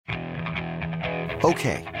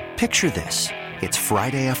Okay, picture this. It's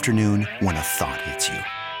Friday afternoon when a thought hits you.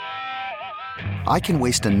 I can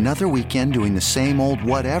waste another weekend doing the same old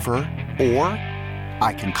whatever, or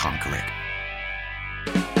I can conquer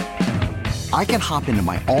it. I can hop into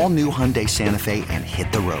my all-new Hyundai Santa Fe and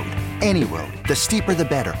hit the road. Any road. The steeper, the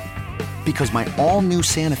better. Because my all-new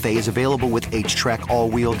Santa Fe is available with H-Track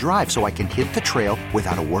all-wheel drive, so I can hit the trail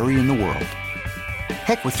without a worry in the world.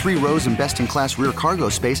 Heck, with 3 rows and best-in-class rear cargo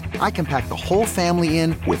space, I can pack the whole family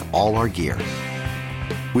in with all our gear.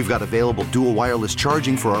 We've got available dual wireless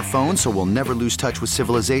charging for our phones, so we'll never lose touch with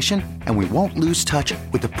civilization, and we won't lose touch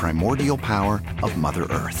with the primordial power of Mother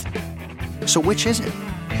Earth. So which is it?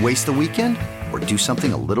 Waste the weekend or do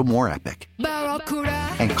something a little more epic?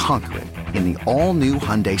 And conquer it in the all-new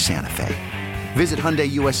Hyundai Santa Fe. Visit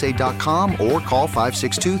HyundaiUSA.com or call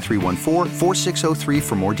 562-314-4603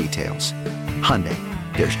 for more details. Hyundai,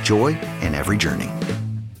 there's joy in every journey.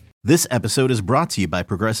 This episode is brought to you by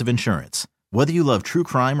Progressive Insurance. Whether you love true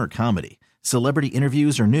crime or comedy, celebrity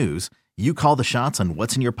interviews or news, you call the shots on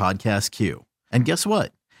what's in your podcast queue. And guess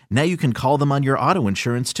what? Now you can call them on your auto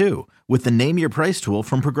insurance too with the Name Your Price tool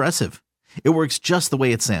from Progressive. It works just the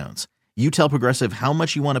way it sounds. You tell Progressive how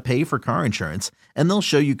much you want to pay for car insurance, and they'll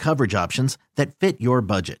show you coverage options that fit your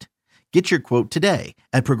budget. Get your quote today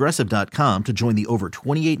at Progressive.com to join the over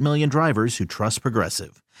 28 million drivers who trust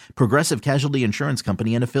Progressive. Progressive Casualty Insurance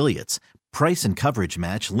Company and Affiliates. Price and coverage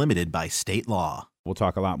match limited by state law. We'll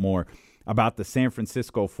talk a lot more about the San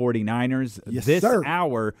Francisco 49ers Yes, this sir.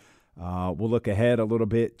 hour. We'll look ahead a little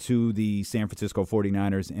bit to the San Francisco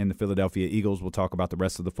 49ers and the Philadelphia Eagles. We'll talk about the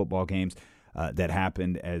rest of the football games that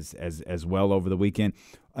happened as well over the weekend.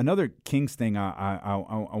 Another Kings thing I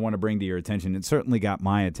want to bring to your attention, it certainly got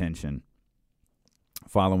my attention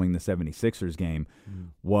following the 76ers game,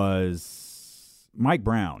 was Mike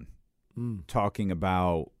Brown talking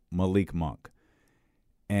about Malik Monk.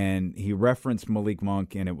 And he referenced Malik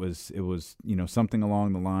Monk, and it was something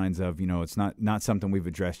along the lines of, it's not something we've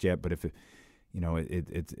addressed yet, but if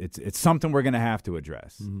it's something we're going to have to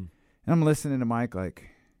address. And I'm listening to Mike like,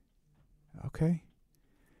 okay,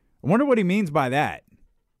 I wonder what he means by that,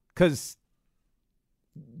 because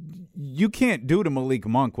you can't do to Malik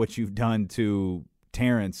Monk what you've done to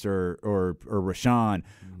Terrence or Rashawn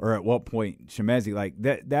or at what point Shemezi. Like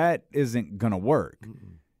that isn't gonna work.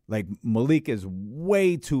 Like Malik is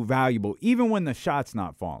way too valuable, even when the shot's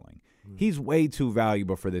not falling. He's way too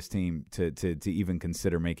valuable for this team to even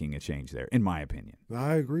consider making a change there, in my opinion.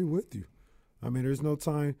 I agree with you. I mean, there's no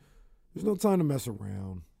time to mess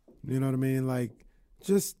around. You know what I mean? Like,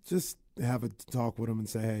 just have a talk with him and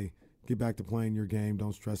say, hey, get back to playing your game.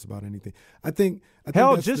 Don't stress about anything. I think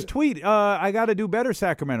hell, just tweet. I got to do better,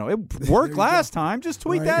 Sacramento. It worked last time. Just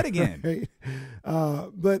tweet that again. Right.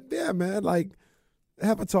 But yeah, man, like,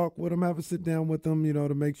 have a talk with him, have a sit down with him,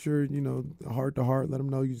 to make sure, heart to heart, let him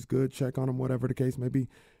know he's good, check on him, whatever the case may be.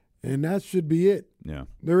 And that should be it. Yeah.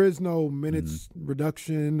 There is no minutes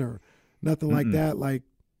reduction or nothing like that. Like,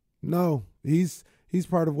 no, he's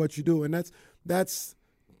part of what you do. And that's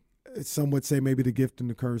some would say maybe the gift and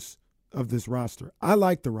the curse of this roster. I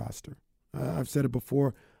like the roster. I've said it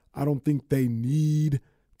before. I don't think they need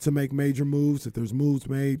to make major moves. If there's moves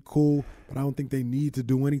made, cool. But I don't think they need to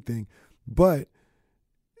do anything. But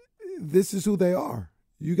this is who they are.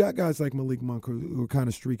 You got guys like Malik Monk who are kind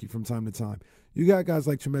of streaky from time to time. You got guys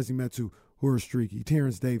like Chimezie Metu who are streaky,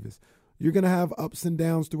 Terrence Davis. You're going to have ups and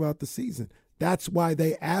downs throughout the season. That's why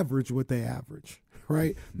they average what they average,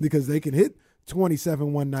 right? Because they can hit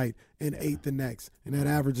 27 one night and 8 the next, and that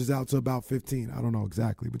averages out to about 15. I don't know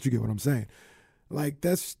exactly, but you get what I'm saying. Like,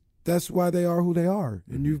 that's why they are who they are.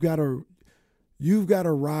 And you've got to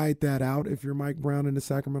ride that out if you're Mike Brown and the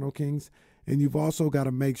Sacramento Kings. And you've also got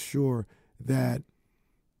to make sure that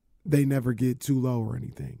they never get too low or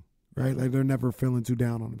anything, right? Like they're never feeling too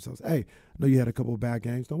down on themselves. Hey, I know you had a couple of bad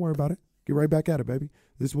games. Don't worry about it. Get right back at it, baby.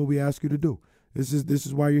 This is what we ask you to do. This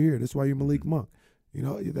is why you're here. This is why you're Malik Monk.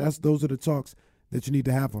 Those are the talks that you need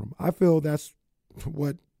to have with him. I feel that's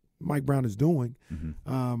what Mike Brown is doing.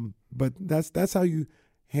 But that's how you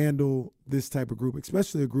handle this type of group,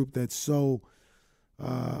 especially a group that's so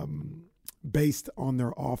based on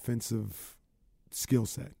their offensive skill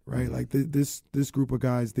set, right? Like this group of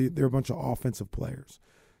guys, they're a bunch of offensive players.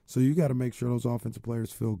 So you got to make sure those offensive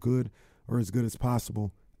players feel good or as good as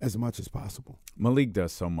possible, as much as possible. Malik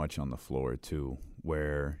does so much on the floor too,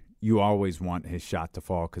 where you always want his shot to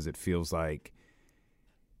fall because it feels like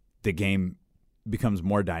the game becomes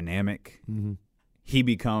more dynamic. He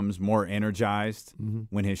becomes more energized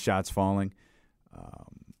when his shot's falling.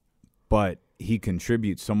 But he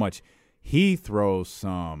contributes so much. He throws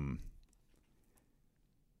some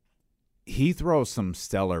he throws some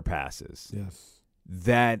stellar passes. Yes.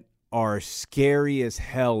 That are scary as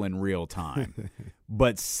hell in real time,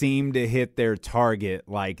 but seem to hit their target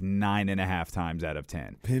like 9.5 times out of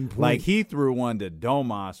 10. Pinpoint. Like he threw one to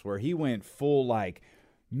Domas where he went full like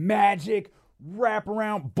magic wrap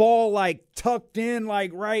around ball, like tucked in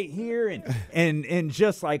like right here, and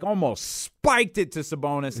just like almost spiked it to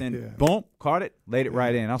Sabonis and boom, caught it, laid it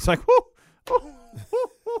right in. I was like, whoo,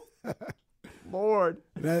 Lord.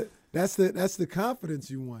 That's the confidence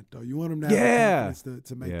you want, though. You want them to have the confidence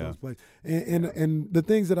to make those plays. And the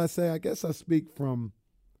things that I say, I guess I speak from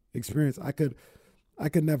experience. I could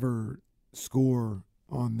never score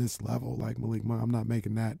on this level like Malik Monk. I'm not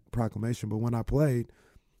making that proclamation, but when I played,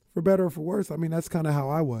 for better or for worse, I mean, that's kind of how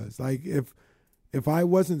I was. Like if I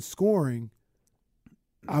wasn't scoring,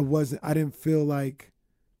 I didn't feel like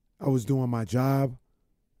I was doing my job.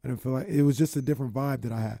 I didn't feel like it was just a different vibe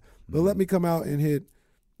that I had. But let me come out and hit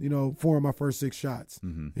 4 of my first 6 shots,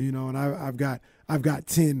 and I've got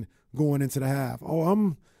 10 going into the half. Oh,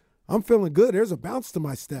 I'm feeling good. There's a bounce to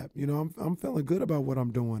my step. I'm feeling good about what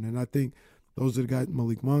I'm doing, and I think those are the guys.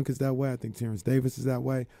 Malik Monk is that way. I think Terrence Davis is that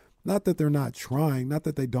way. Not that they're not trying, not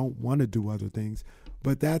that they don't want to do other things,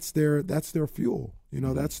 but that's their fuel.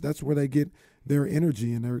 That's where they get their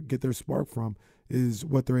energy and get their spark from, is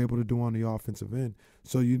what they're able to do on the offensive end.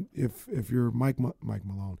 So if you're Mike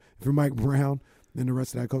Malone, if you're Mike Brown, and the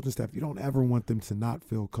rest of that coaching staff, you don't ever want them to not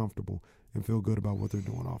feel comfortable and feel good about what they're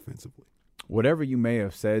doing offensively. Whatever you may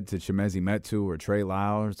have said to Chimezie Metu or Trey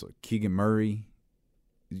Lyles or Keegan Murray,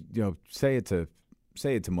 say it to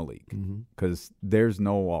Malik, because there's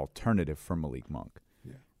no alternative for Malik Monk.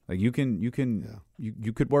 Yeah. Like you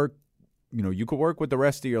could work, you could work with the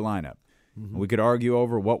rest of your lineup. We could argue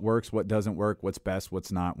over what works, what doesn't work, what's best,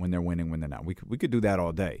 what's not, when they're winning, when they're not. We could do that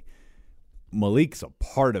all day. Malik's a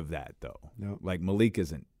part of that, though. Yep. Like Malik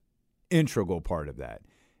is an integral part of that,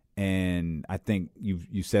 and I think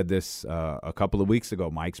you said this a couple of weeks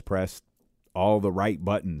ago. Mike's pressed all the right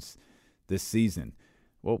buttons this season.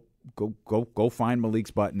 Well, go find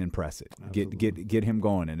Malik's button and press it. Absolutely. Get him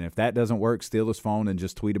going, and if that doesn't work, steal his phone and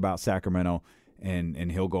just tweet about Sacramento,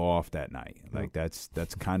 and he'll go off that night. Yep. Like that's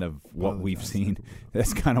kind of what we've seen.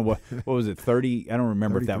 That's kind of what was it? 30? I don't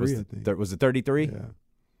remember if that was was it 33? Yeah.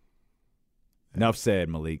 Enough said,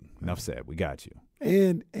 Malik. Enough said. We got you.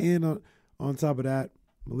 And on top of that,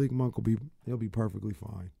 Malik Monk he'll be perfectly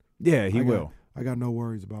fine. Yeah, he will. I got no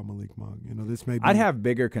worries about Malik Monk. This may be. I'd have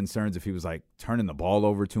bigger concerns if he was like turning the ball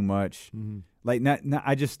over too much. Like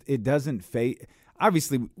it doesn't fade.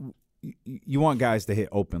 Obviously, you want guys to hit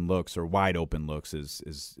open looks or wide open looks, as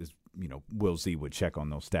Will Z would check on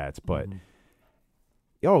those stats. But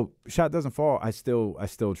shot doesn't fall. I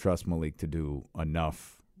still trust Malik to do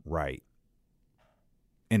enough right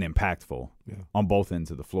and impactful on both ends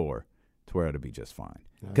of the floor to where it'll be just fine.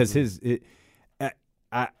 Because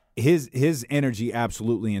his energy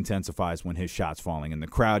absolutely intensifies when his shot's falling, and the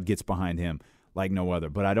crowd gets behind him like no other.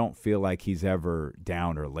 But I don't feel like he's ever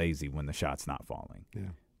down or lazy when the shot's not falling.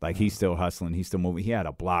 Yeah. Like he's still hustling. He's still moving. He had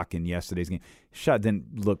a block in yesterday's game. Shot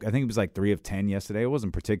didn't look – I think it was like 3 of 10 yesterday. It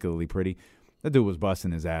wasn't particularly pretty. That dude was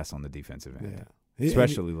busting his ass on the defensive end,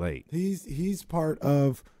 especially late. He's part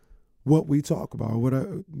of – what we talk about,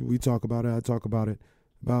 we talk about it, I talk about it.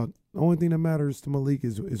 About the only thing that matters to Malik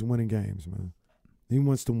is winning games, man. He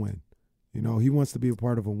wants to win. He wants to be a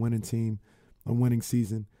part of a winning team, a winning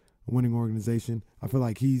season, a winning organization. I feel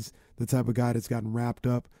like he's the type of guy that's gotten wrapped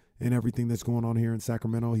up in everything that's going on here in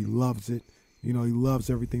Sacramento. He loves it. He loves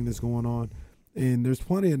everything that's going on. And there's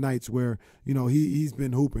plenty of nights where, he's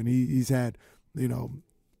been hooping. He's had,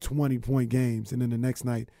 20-point games, and then the next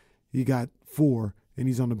night he got 4. And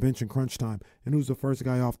he's on the bench in crunch time. And who's the first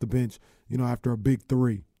guy off the bench, after a big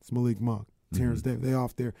 3? It's Malik Monk. Terrence Davis. They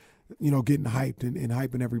off there, getting hyped and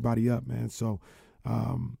hyping everybody up, man. So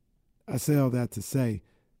I say all that to say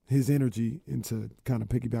his energy, and to kind of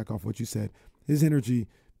piggyback off what you said, his energy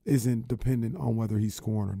isn't dependent on whether he's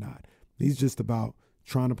scoring or not. He's just about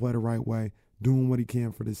trying to play the right way, doing what he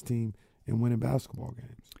can for this team, and winning basketball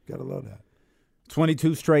games. Got to love that.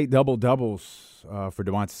 22 straight double-doubles for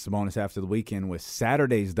Domantas Sabonis after the weekend, with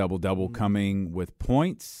Saturday's double-double coming with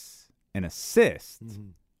points and assists.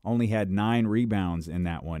 Only had 9 rebounds in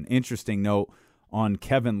that one. Interesting note on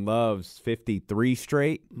Kevin Love's 53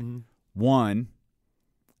 straight, 1,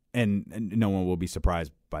 and no one will be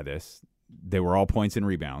surprised by this, they were all points and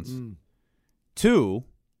rebounds. 2,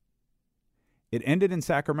 it ended in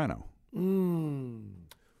Sacramento. Who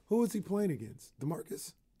was he playing against?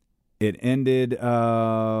 DeMarcus? It ended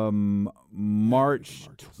March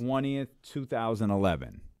 20th,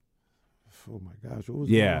 2011. Oh my gosh, what was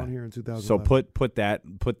going on here in 2011? So put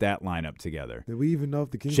that lineup together. Did we even know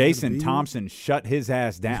if the Kings? Jason Thompson shut his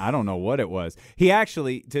ass down. I don't know what it was. He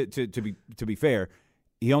actually, to be fair,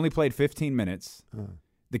 he only played 15 minutes.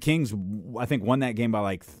 The Kings, I think, won that game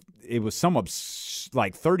by it was some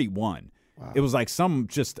 31. Wow. It was like some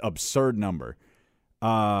just absurd number.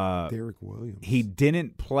 Derek Williams. He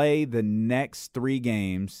didn't play the next 3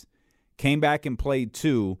 games, came back and played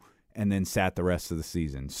 2, and then sat the rest of the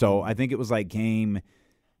season. So I think it was like game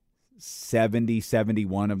 70,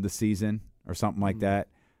 71 of the season or something like that.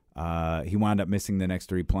 He wound up missing the next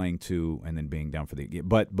 3, playing 2, and then being down for the –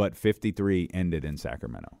 but 53 ended in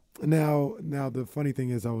Sacramento. Now the funny thing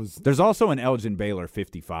is There's also an Elgin Baylor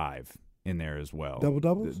 55 in there as well.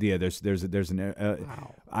 Double-doubles? Yeah, there's an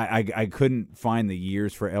wow. I couldn't find the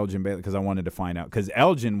years for Elgin Baylor because I wanted to find out. Because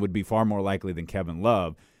Elgin would be far more likely than Kevin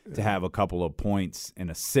Love to have a couple of points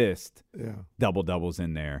and assist double-doubles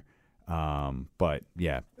in there. But,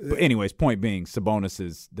 yeah. But anyways, point being,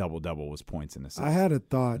 Sabonis's double-double was points and assists. I had a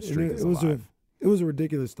thought. It was a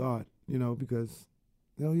ridiculous thought, because,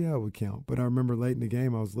 hell yeah, it would count. But I remember late in the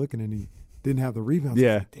game I was looking and he didn't have the rebounds.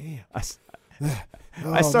 Yeah. I was like, damn.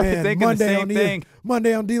 I started thinking the same thing.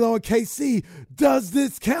 Monday on D-Lo and KC, does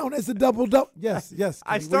this count as a double-double? Yes.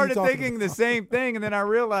 I started thinking the same thing, and then I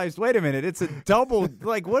realized, wait a minute, it's a double.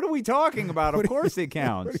 What are we talking about? Of course it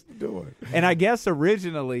counts. What are you doing? And I guess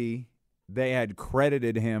originally they had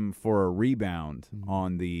credited him for a rebound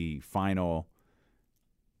on the final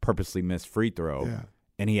purposely missed free throw. Yeah.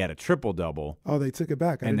 And he had a triple-double. Oh, they took it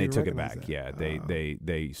back. They took it back. That. Yeah,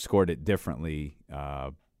 they scored it differently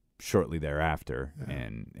shortly thereafter,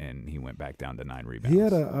 and he went back down to 9 rebounds.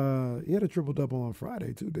 He had a triple-double on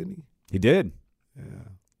Friday too, didn't he? He did. Yeah.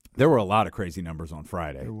 There were a lot of crazy numbers on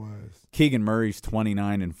Friday. There was. Keegan Murray's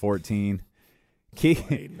 29 and 14.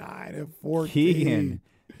 29 and 14.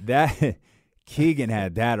 Keegan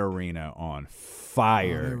had that arena on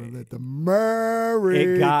fire. They let the Murray.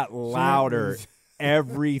 It got louder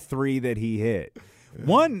every 3 that he hit.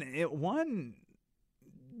 Yeah. One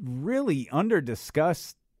really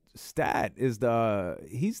under-discussed stat is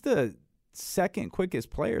he's the second quickest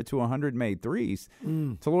player to 100 made threes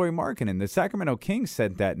to Lauri Markkanen. The Sacramento Kings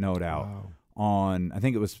sent that note out on, I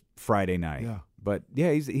think it was Friday night. Yeah. But,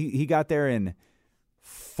 yeah, he got there in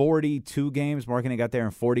 42 games. Markkanen got there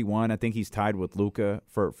in 41. I think he's tied with Luka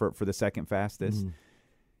for the second fastest.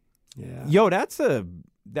 Yeah. Yo, that's major.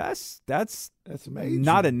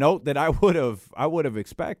 Not a note that I would have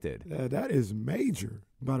expected. That is major.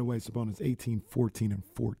 By the way, Sabonis 18, 14, and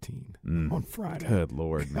 14 on Friday. Good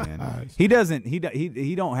Lord, man. He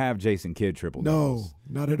don't have Jason Kidd triple doubles.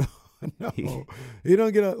 No, not at all. No. He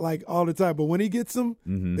don't get all the time. But when he gets them,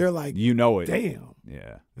 they're like, it. Damn.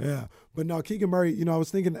 Yeah. Yeah. But no, Keegan Murray, I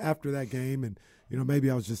was thinking after that game, and,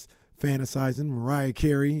 maybe I was just fantasizing Mariah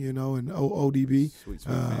Carey, and ODB. Sweet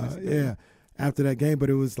fantasy. Yeah. After that game,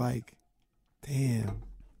 but it was like, damn,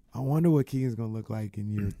 I wonder what Keegan's going to look like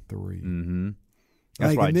in year 3. Mm-hmm.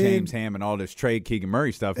 That's why James Ham and all this trade Keegan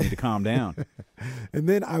Murray stuff need to calm down. And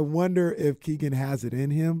then I wonder if Keegan has it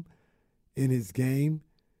in him, in his game,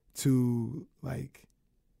 to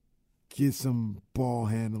get some ball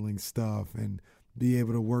handling stuff and be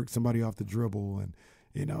able to work somebody off the dribble, and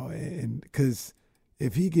and because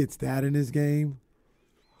if he gets that in his game,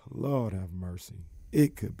 Lord have mercy,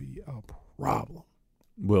 it could be a problem.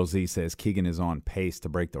 Will Z says Keegan is on pace to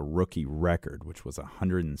break the rookie record, which was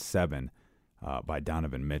 107 by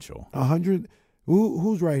Donovan Mitchell. 100.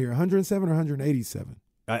 Who's right here? 107 or 187?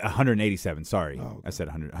 187. Sorry, okay. I said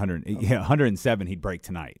 100. 100 okay. Yeah, 107. He'd break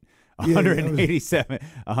tonight. 187.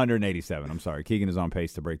 187. I'm sorry. Keegan is on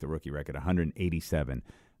pace to break the rookie record. 187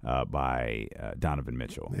 by Donovan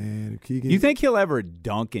Mitchell. Man, Keegan. You think he'll ever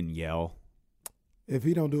dunk and yell? If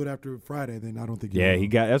he don't do it after Friday, then I don't think. Yeah, he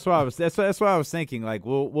got. That's what I was thinking.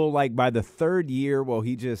 We'll by the 3rd year, will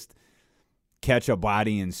he just catch a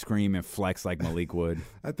body and scream and flex like Malik would?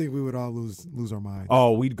 I think we would all lose our minds.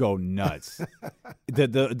 Oh, we'd go nuts.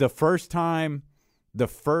 The first time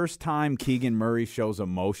Keegan Murray shows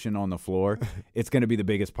emotion on the floor, it's going to be the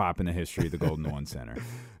biggest pop in the history of the Golden One Center.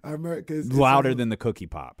 I remember, louder than the cookie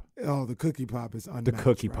pop. Oh, the cookie pop is unmatched. The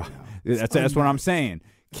cookie right pop. Now. That's what I'm saying.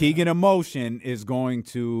 Keegan emotion is going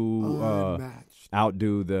to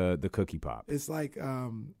outdo the cookie pop. It's like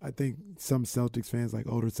I think some Celtics fans, like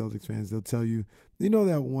older Celtics fans, they'll tell you,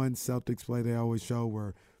 that one Celtics play they always show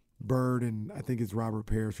where Bird and I think it's Robert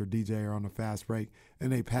Parrish or DJ are on a fast break,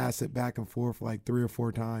 and they pass it back and forth 3 or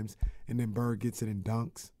 4 times, and then Bird gets it and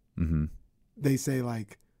dunks. Mm-hmm. They say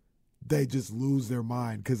they just lose their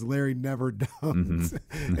mind because Larry never dunks.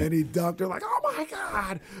 And he dunked. They're like, oh, my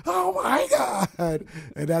God. Oh, my God.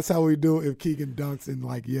 And that's how we do it if Keegan dunks and,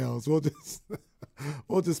 like, yells. We'll just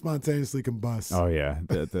spontaneously combust. Oh, yeah.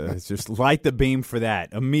 It's just light the beam for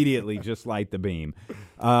that. Immediately just light the beam.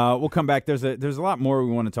 We'll come back. There's a lot more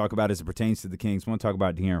we want to talk about as it pertains to the Kings. We want to talk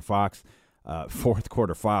about De'Aaron Fox, fourth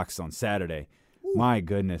quarter Fox on Saturday. Ooh. My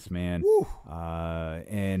goodness, man.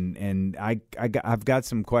 And I've got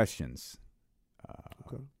some questions,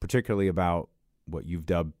 particularly about what you've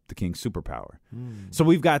dubbed the Kings superpower. So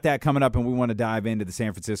we've got that coming up, and we want to dive into the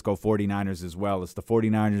San Francisco 49ers as well. It's the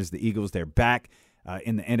 49ers, the Eagles. They're back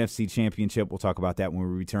in the NFC Championship. We'll talk about that when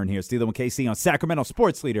we return here. Steele and KC on Sacramento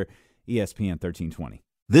Sports Leader, ESPN 1320.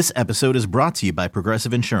 This episode is brought to you by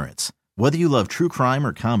Progressive Insurance. Whether you love true crime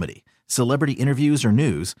or comedy, celebrity interviews or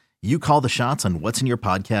news, you call the shots on what's in your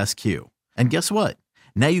podcast queue. And guess what?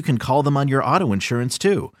 Now you can call them on your auto insurance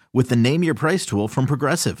too with the Name Your Price tool from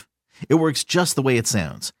Progressive. It works just the way it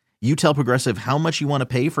sounds. You tell Progressive how much you want to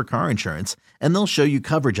pay for car insurance, and they'll show you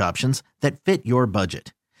coverage options that fit your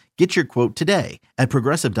budget. Get your quote today at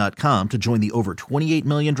Progressive.com to join the over 28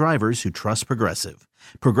 million drivers who trust Progressive.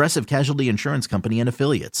 Progressive Casualty Insurance Company and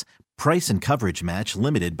Affiliates. Price and coverage match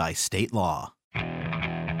limited by state law.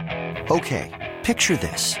 Okay, picture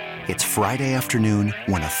this. It's Friday afternoon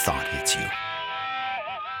when a thought hits you.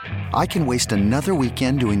 I can waste another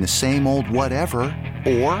weekend doing the same old whatever,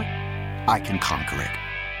 or I can conquer it.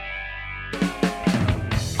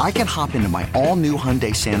 I can hop into my all-new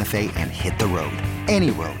Hyundai Santa Fe and hit the road. Any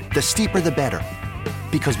road. The steeper, the better.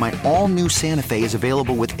 Because my all-new Santa Fe is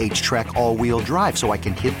available with H-Track all-wheel drive, so I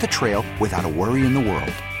can hit the trail without a worry in the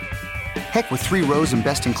world. Heck, with 3 rows and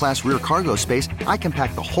best-in-class rear cargo space, I can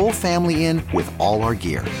pack the whole family in with all our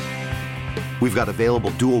gear. We've got available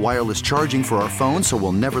dual wireless charging for our phones, so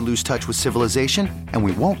we'll never lose touch with civilization, and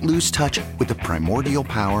we won't lose touch with the primordial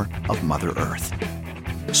power of Mother Earth.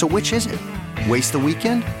 So which is it? Waste the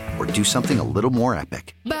weekend or do something a little more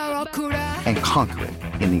epic? And conquer it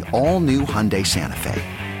in the all-new Hyundai Santa Fe.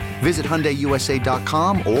 Visit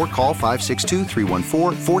HyundaiUSA.com or call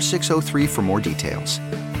 562-314-4603 for more details.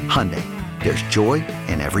 Hyundai, there's joy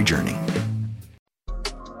in every journey.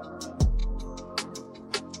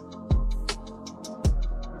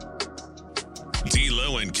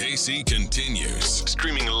 D'Lo and KC continues.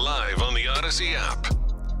 Streaming live on the Odyssey app.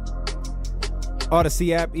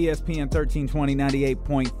 Odyssey app, ESPN 1320,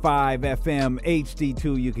 98.5 FM,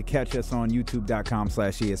 HD2. You can catch us on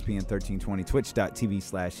youtube.com/ESPN1320,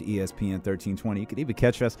 twitch.tv/ESPN1320. You can even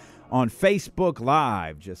catch us on Facebook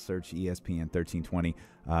Live. Just search ESPN 1320.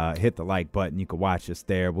 Hit the like button. You can watch us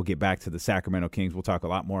there. We'll get back to the Sacramento Kings. We'll talk a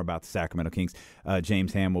lot more about the Sacramento Kings.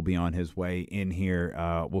 James Ham will be on his way in here.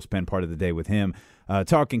 We'll spend part of the day with him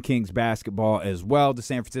talking Kings basketball as well. The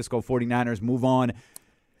San Francisco 49ers move on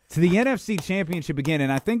to the NFC Championship again,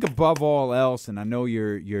 and I think above all else, and I know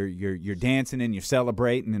you're dancing and you're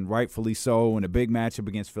celebrating, and rightfully so, in a big matchup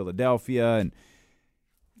against Philadelphia. And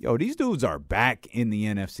these dudes are back in the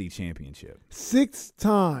NFC Championship. 6th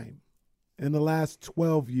time in the last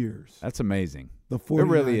 12 years. That's amazing. The 49ers, it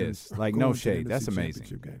really is. Like, no shade. That's amazing.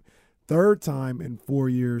 Game. 3rd time in 4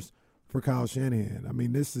 years for Kyle Shanahan. I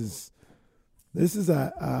mean, this is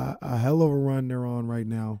a hell of a run they're on right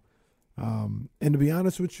now. And to be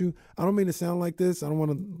honest with you, I don't mean to sound like this. I don't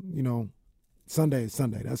want to, Sunday is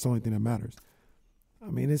Sunday. That's the only thing that matters.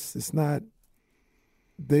 I mean, it's not.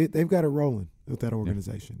 They've got it rolling with that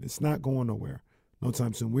organization. Yeah. It's not going nowhere no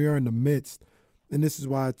time soon. We are in the midst, and this is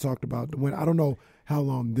why I talked about when I don't know how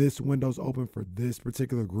long this window's open for this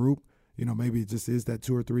particular group. Maybe it just is that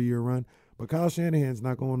 2 or 3 year run. But Kyle Shanahan's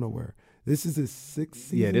not going nowhere. This is his 6th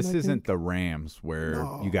season. Yeah, this isn't the Rams where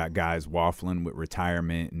you got guys waffling with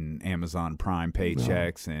retirement and Amazon Prime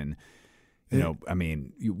paychecks. No.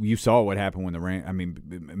 And, you saw what happened when the Rams –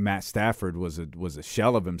 Matt Stafford was a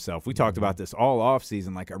shell of himself. We talked about this all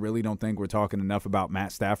offseason. Like, I really don't think we're talking enough about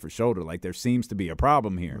Matt Stafford's shoulder. Like, there seems to be a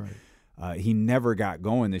problem here. Right. He never got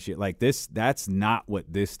going this year. Like, that's not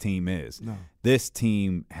what this team is. No. This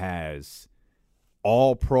team has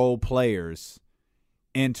all-pro players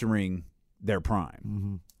entering their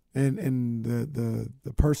prime. Mm-hmm. And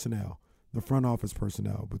the personnel, the front office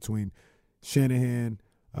personnel between Shanahan,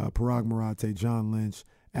 Parag Marathe, John Lynch,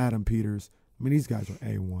 Adam Peters. I mean, these guys are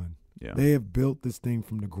A1. Yeah. They have built this thing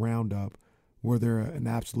from the ground up where they're an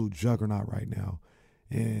absolute juggernaut right now.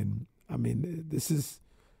 And I mean,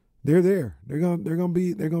 they're there. They're gonna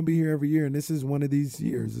be here every year, and this is one of these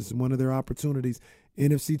years. This is one of their opportunities.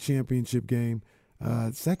 NFC Championship game,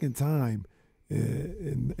 2nd time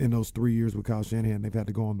in those 3 years with Kyle Shanahan, they've had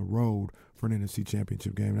to go on the road for an NFC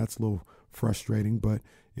Championship game. That's a little frustrating, but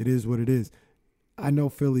it is what it is. I know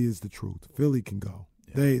Philly is the truth. Philly can go.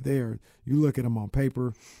 Yeah. They are. You look at them on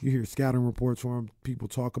paper. You hear scouting reports from them. People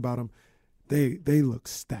talk about them. They look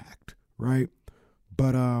stacked, right?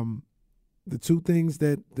 But the two things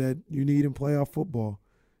that you need in playoff football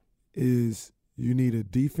is you need a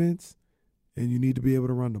defense and you need to be able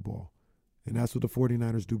to run the ball. And that's what the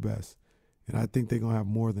 49ers do best. And I think they're going to have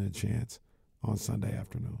more than a chance on Sunday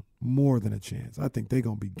afternoon. More than a chance. I think they're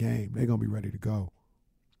going to be game. They're going to be ready to go.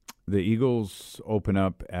 The Eagles open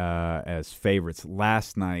up as favorites.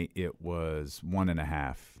 Last night it was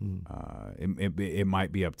 1.5. It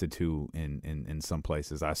might be up to 2 in some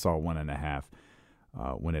places. I saw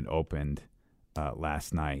 1.5 when it opened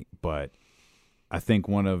last night. But I think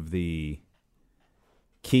one of the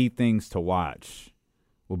key things to watch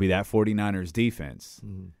will be that 49ers defense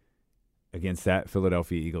against that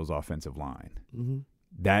Philadelphia Eagles offensive line. Mm-hmm.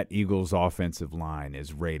 That Eagles offensive line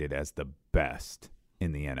is rated as the best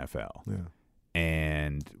in the NFL. Yeah.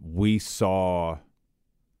 And we were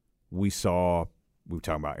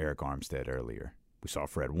talking about Eric Armstead earlier. We saw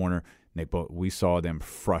Fred Warner. We saw them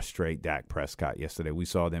frustrate Dak Prescott yesterday. We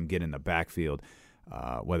saw them get in the backfield,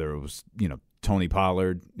 whether it was, Tony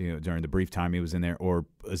Pollard, during the brief time he was in there, or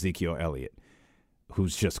Ezekiel Elliott,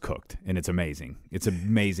 who's just cooked. And it's amazing. It's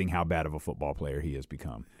amazing how bad of a football player he has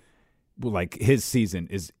become. Like, his season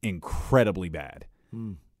is incredibly bad.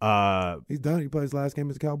 He's done. He played his last game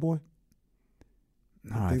as a Cowboy.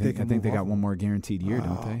 No, I think they got one more guaranteed year,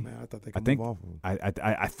 don't they? Man, I thought they could move off him.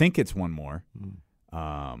 I think it's one more.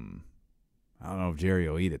 I don't know if Jerry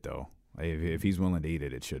will eat it, though. If he's willing to eat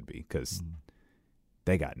it, it should be, because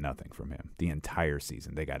they got nothing from him the entire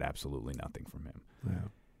season. They got absolutely nothing from him. Yeah.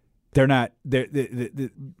 They're not. The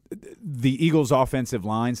Eagles' offensive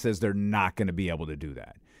line says they're not going to be able to do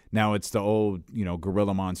that. Now it's the old,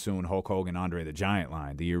 Gorilla Monsoon, Hulk Hogan, Andre the Giant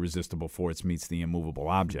line. The irresistible force meets the immovable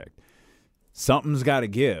object. Something's got to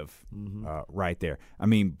give right there. I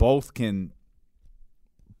mean, both can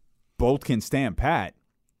stand pat,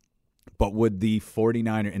 but would the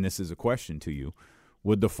 49ers, and this is a question to you,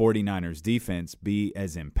 would the 49ers defense be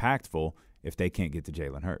as impactful if they can't get to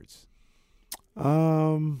Jalen Hurts?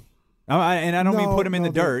 And I don't mean put him in the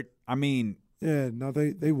dirt. I mean, yeah, no,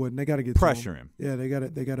 they wouldn't. They got to get pressure him. Yeah, they got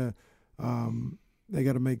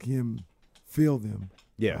to make him feel them.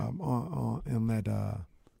 Yeah, on that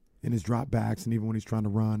in his drop backs and even when he's trying to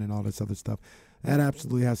run and all this other stuff. That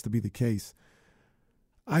absolutely has to be the case.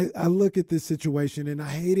 I look at this situation and I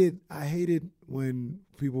hated when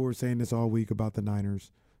people were saying this all week about the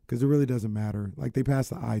Niners, because it really doesn't matter. Like, they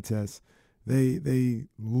passed the eye test. They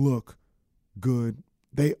look good.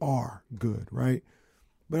 They are good, right?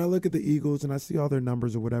 But I look at the Eagles and I see all their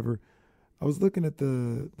numbers or whatever. I was looking at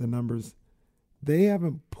the numbers. They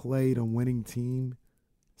haven't played a winning team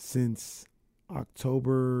since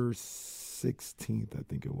October 16th, I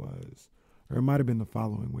think it was. Or it might have been the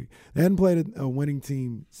following week. They hadn't played a winning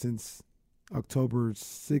team since October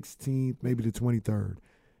 16th, maybe the 23rd.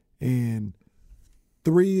 And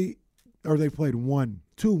they played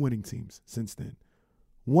two winning teams since then.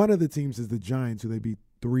 One of the teams is the Giants, who they beat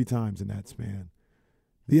 3 times in that span.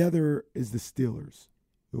 The other is the Steelers,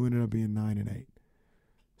 who ended up being 9-8.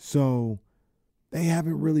 So they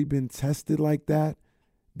haven't really been tested like that.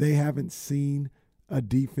 They haven't seen a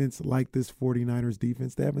defense like this 49ers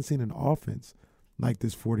defense. They haven't seen an offense like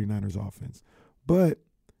this 49ers offense. But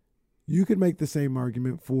you could make the same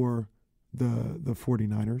argument for the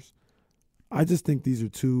 49ers. I just think these are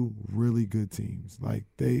two really good teams. Like,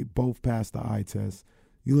 they both passed the eye test.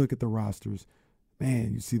 You look at the rosters,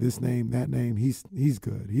 man, you see this name, that name, he's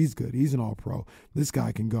good. He's good. He's an all-pro. This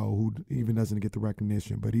guy can go, who even doesn't get the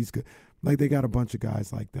recognition, but he's good. Like, they got a bunch of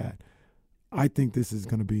guys like that. I think this is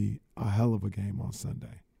going to be a hell of a game on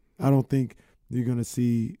Sunday. I don't think you're going to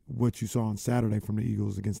see what you saw on Saturday from the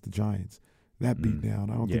Eagles against the Giants. That beat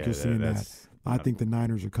down. I don't think you're seeing that. I think the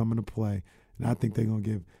Niners are coming to play, and I think they're going to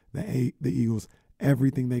give the Eagles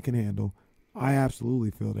everything they can handle. I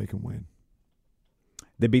absolutely feel they can win.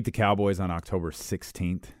 They beat the Cowboys on October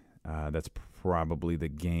 16th. That's probably the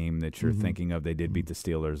game that you're thinking of. They did beat the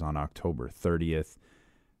Steelers on October 30th.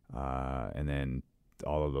 And then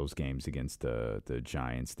all of those games against the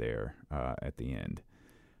Giants there at the end.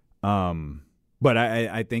 But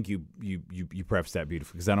I think you preface that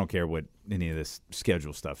beautifully, because I don't care what any of this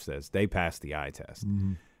schedule stuff says. They passed the eye test.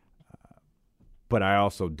 But I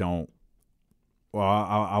also don't – well,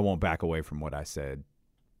 I won't back away from what I said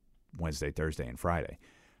Wednesday, Thursday, and Friday.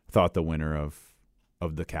 I thought the winner of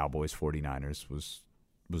the Cowboys 49ers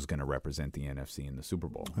was going to represent the NFC in the Super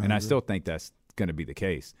Bowl. And I still think that's going to be the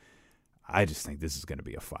case. I just think this is going to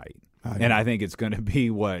be a fight. And I think it's going to be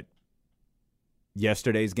what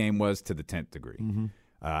yesterday's game was to the 10th degree. Mm-hmm.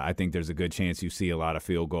 I think there's a good chance you see a lot of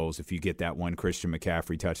field goals if you get that one Christian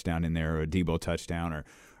McCaffrey touchdown in there or a Debo touchdown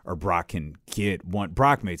or Brock can get one.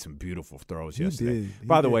 Brock made some beautiful throws yesterday.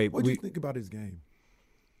 By the way, what do you think about his game?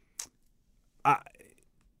 I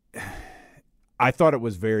thought it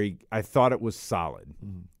was solid.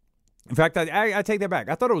 Mm-hmm. In fact, I take that back.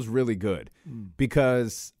 I thought it was really good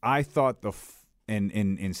because I thought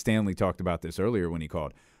and Stanley talked about this earlier when he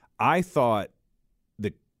called. I thought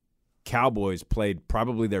the Cowboys played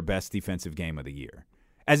probably their best defensive game of the year,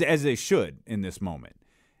 as they should in this moment.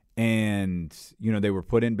 And, they were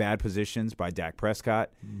put in bad positions by Dak Prescott.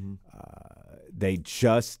 Mm-hmm. They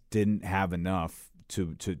just didn't have enough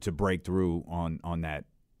to break through on that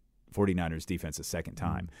 49ers defense a second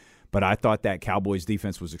time. But I thought that Cowboys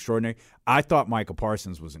defense was extraordinary. I thought Micah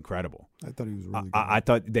Parsons was incredible. I thought he was really good. I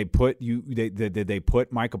thought they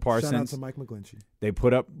put Micah Parsons. Shout out to Mike McGlinchey. They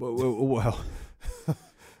put up well.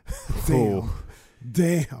 Damn.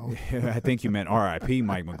 I think you meant R.I.P.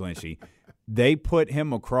 Mike McGlinchey. They put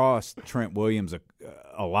him across Trent Williams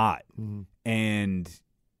a lot, and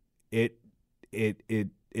it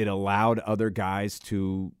allowed other guys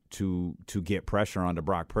to get pressure onto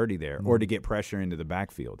Brock Purdy there or to get pressure into the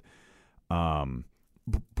backfield. Point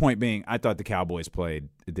being, I thought the Cowboys played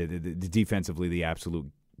the defensively the absolute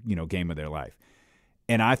game of their life.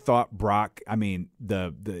 And I thought Brock,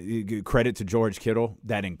 the credit to George Kittle,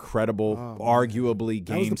 that incredible, arguably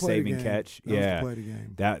game-saving catch. That was the play of the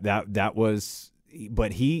game. That was,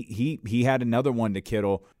 but he had another one to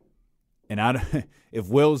Kittle. And if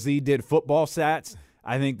Will Z did football stats,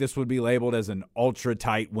 I think this would be labeled as an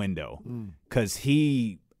ultra-tight window because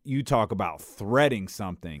you talk about threading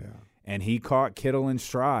something, and he caught Kittle in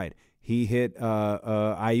stride. He hit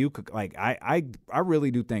Ayuk. Like I really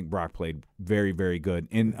do think Brock played very, very good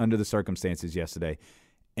under the circumstances yesterday,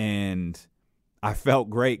 and I felt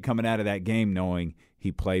great coming out of that game knowing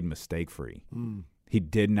he played mistake-free. He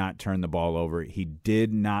did not turn the ball over. He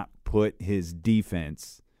did not put his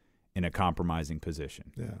defense in a compromising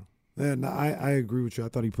position. Yeah, and I agree with you. I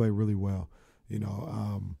thought he played really well.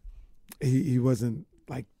 He wasn't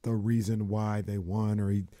like the reason why they won or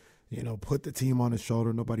he put the team on his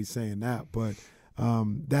shoulder. Nobody's saying that. But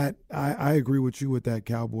that I agree with you with that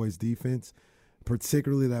Cowboys defense,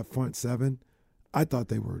 particularly that front seven. I thought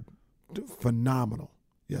they were phenomenal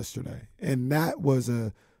yesterday. And that was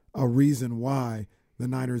a reason why the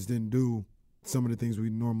Niners didn't do some of the things we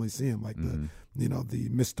normally see them, like the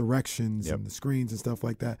misdirections and the screens and stuff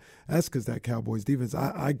like that. That's because that Cowboys defense,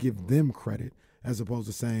 I give them credit as opposed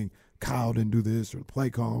to saying Kyle didn't do this or the play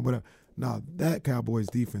call or whatever. No, that Cowboys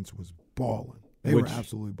defense was balling. They were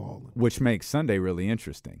absolutely balling. Which makes Sunday really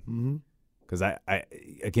interesting. Because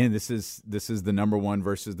again, this is the number one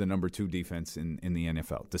versus the number two defense in the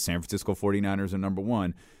NFL. The San Francisco 49ers are number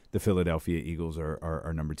one. The Philadelphia Eagles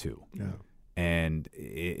are number two. Yeah. And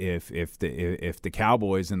if the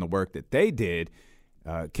Cowboys and the work that they did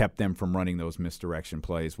kept them from running those misdirection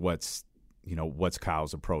plays, what's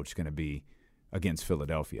Kyle's approach going to be against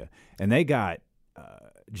Philadelphia? And they got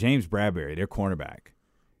James Bradbury, their cornerback.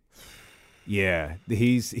 Yeah,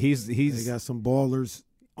 he's they got some ballers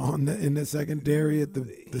in the secondary at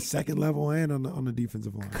the second level and on the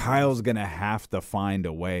defensive line. Kyle's gonna have to find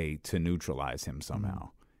a way to neutralize him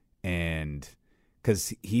somehow, and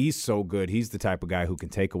because he's so good, he's the type of guy who can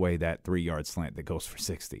take away that 3-yard slant that goes for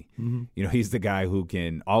 60. He's the guy who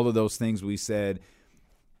can all of those things we said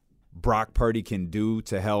Brock Purdy can do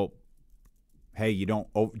to help. Hey, you don't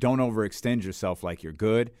overextend yourself like you're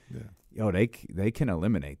good. Yeah. They can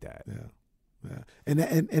eliminate that. Yeah.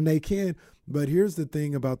 And they can. But here's the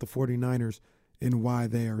thing about the 49ers and why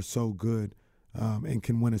they are so good and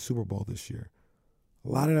can win a Super Bowl this year. A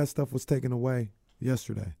lot of that stuff was taken away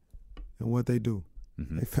yesterday. And what they do,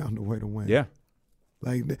 they found a way to win. Yeah.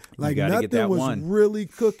 Like nothing was really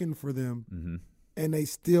cooking for them, and they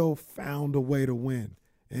still found a way to win.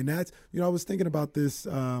 And that's, I was thinking about this,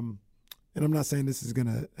 and I'm not saying this is going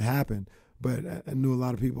to happen, but I knew a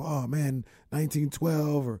lot of people, oh, man,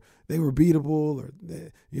 1912, or they were beatable, or,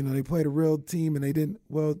 they played a real team and they didn't.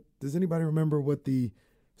 Well, does anybody remember what the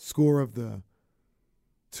score of the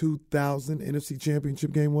 2000 NFC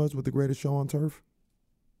Championship game was with the Greatest Show on Turf?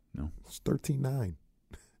 No. It's 13-9.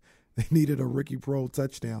 They needed a Ricky Proehl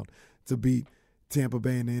touchdown to beat Tampa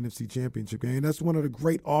Bay in the NFC Championship game. That's one of the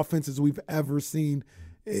great offenses we've ever seen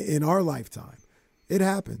in our lifetime. It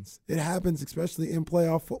happens. It happens, especially in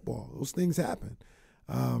playoff football. Those things happen.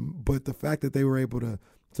 But the fact that they were able to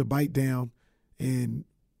bite down and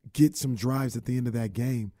get some drives at the end of that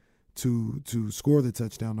game to score the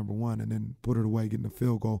touchdown, number one, and then put it away, getting the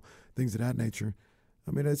field goal, things of that nature.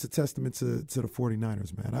 I mean, it's a testament to the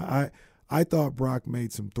 49ers, man. I thought Brock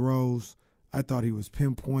made some throws. I thought he was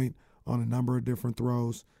pinpoint on a number of different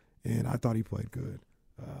throws, and I thought he played good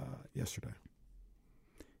yesterday.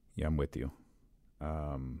 Yeah, I'm with you.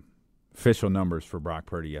 Official numbers for Brock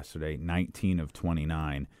Purdy yesterday, 19 of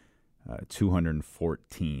 29,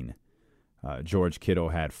 214. George Kittle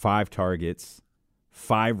had 5 targets,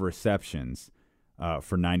 5 receptions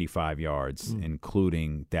for 95 yards,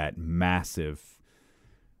 including that massive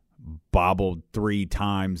bobbled 3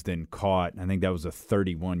 times, then caught. I think that was a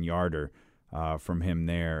 31-yarder from him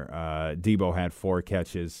there. Debo had 4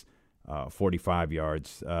 catches, 45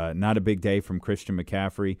 yards. Not a big day from Christian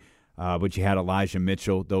McCaffrey, but you had Elijah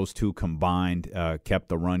Mitchell. Those two combined kept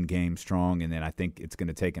the run game strong, and then I think it's going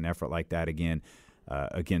to take an effort like that again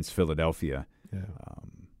against Philadelphia. Yeah.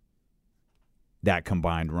 That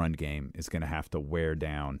combined run game is going to have to wear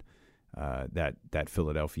down that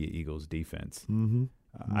Philadelphia Eagles defense. Mm-hmm.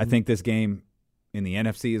 I think this game in the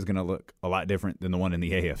NFC is going to look a lot different than the one in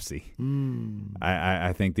the AFC.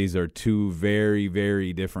 I think these are 2 very,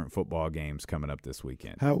 very different football games coming up this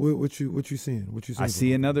weekend. What you seeing? What you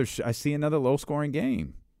seeing? I see another low scoring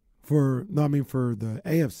game for the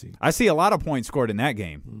AFC. I see a lot of points scored in that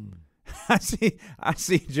game. I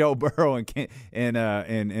see Joe Burrow and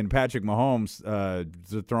Patrick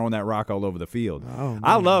Mahomes throwing that rock all over the field. Oh,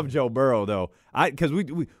 I love Joe Burrow though, because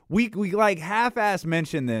we like half-ass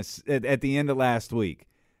mentioned this at the end of last week.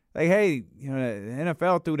 Like, hey, the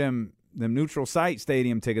NFL threw them neutral site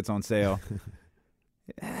stadium tickets on sale.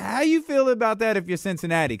 How you feel about that if you're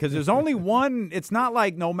Cincinnati? Because there's only one. It's not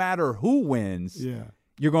like no matter who wins,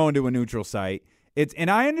 you're going to a neutral site.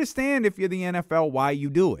 And I understand if you're the NFL why you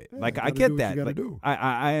do it. Yeah, I get that.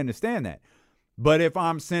 I understand that. But if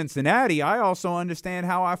I'm Cincinnati, I also understand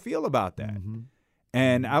how I feel about that. Mm-hmm.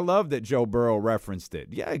 And I love that Joe Burrow referenced it.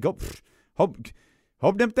 Yeah, go hope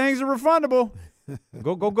them things are refundable.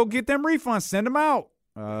 go get them refunds. Send them out.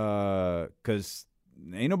 Because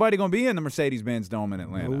ain't nobody going to be in the Mercedes-Benz Dome in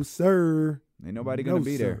Atlanta. No, sir. Ain't nobody going to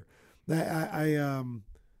be there.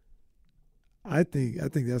 I think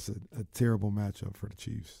that's a terrible matchup for the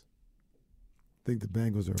Chiefs. I think the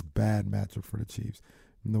Bengals are a bad matchup for the Chiefs.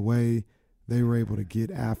 And the way they were able to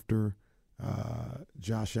get after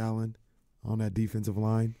Josh Allen on that defensive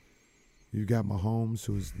line, you got Mahomes,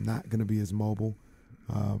 who's not going to be as mobile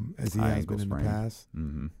as he has been in the past.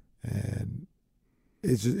 Mm-hmm. And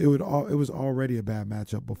it was already a bad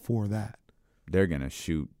matchup before that. They're going to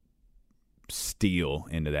shoot steel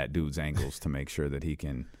into that dude's ankles to make sure that he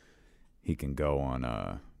can go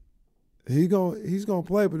on. He's gonna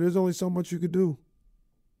play, but there's only so much you could do.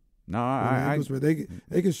 No,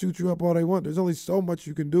 they can shoot you up all they want. There's only so much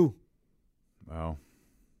you can do. Well,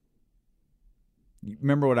 you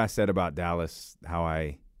remember what I said about Dallas? How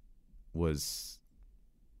I was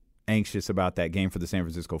anxious about that game for the San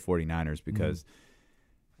Francisco 49ers because.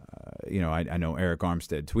 I know Eric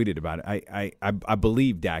Armstead tweeted about it. I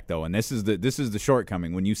believe Dak though, and this is the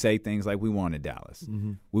shortcoming when you say things like we wanted Dallas.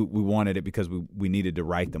 Mm-hmm. We wanted it because we needed to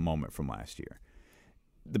right the moment from last year.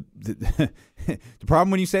 The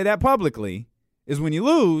problem when you say that publicly is when you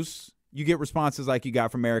lose, you get responses like you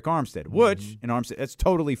got from Eric Armstead, which and Armstead that's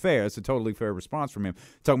totally fair. It's a totally fair response from him.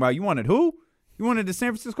 Talking about you wanted who? You wanted the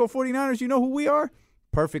San Francisco 49ers. You know who we are?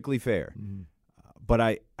 Perfectly fair. Mm-hmm.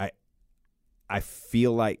 But I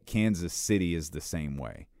feel like Kansas City is the same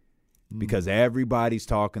way because everybody's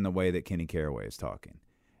talking the way that Kenny Caraway is talking.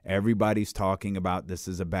 Everybody's talking about this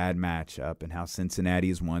is a bad matchup and how Cincinnati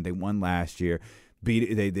has won. They won last year.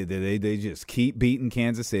 They just keep beating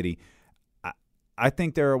Kansas City. I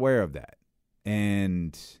think they're aware of that,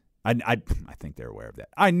 and I think they're aware of that.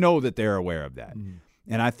 I know that they're aware of that,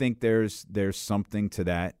 and I think there's something to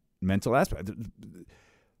that mental aspect.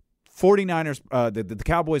 49ers, the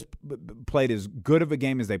Cowboys played as good of a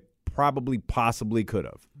game as they probably possibly could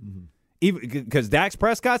have. Mm-hmm. Even because Dak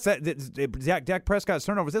Prescott's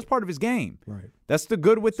turnovers, that's part of his game. Right. That's the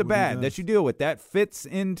good with the bad that you deal with. That fits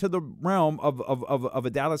into the realm of a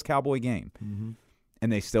Dallas Cowboy game. Mm-hmm.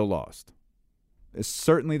 And they still lost. It's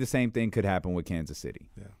certainly the same thing could happen with Kansas City.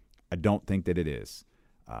 Yeah. I don't think that it is.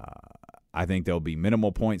 I think there'll be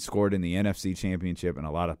minimal points scored in the NFC Championship and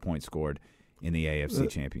a lot of points scored in the AFC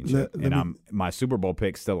Championship. My Super Bowl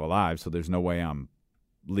pick's still alive, so there's no way I'm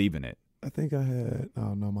leaving it. I think I had –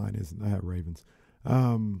 oh, no, mine isn't. I had Ravens.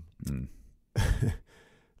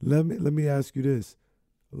 Let me ask you this.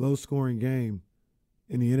 Low-scoring game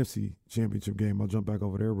in the NFC Championship game. I'll jump back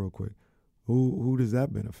over there real quick. Who does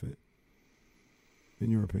that benefit,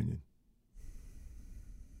 in your opinion?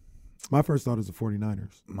 My first thought is the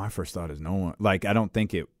 49ers. My first thought is no one. Like, I don't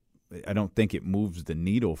think it moves the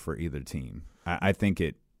needle for either team. I think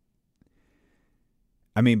it.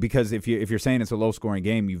 I mean, because if you're saying it's a low-scoring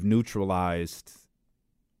game, you've neutralized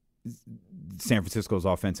San Francisco's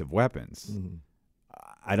offensive weapons. Mm-hmm.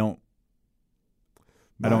 I don't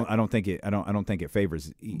think it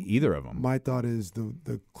favors either of them. My thought is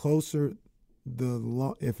the closer,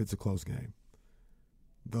 if it's a close game,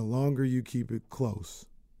 the longer you keep it close,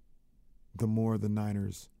 the more the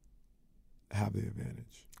Niners have the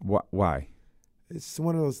advantage. Why? It's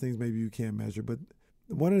one of those things maybe you can't measure, but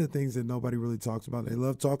one of the things that nobody really talks about, they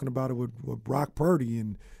love talking about it with Brock Purdy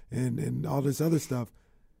and all this other stuff.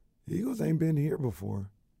 The Eagles ain't been here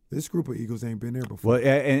before. This group of Eagles ain't been here before. Well,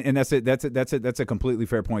 and that's it. That's a completely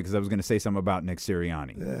fair point because I was going to say something about Nick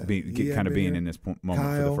Sirianni, kind of being in this moment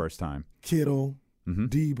Kyle, for the first time. Kittle,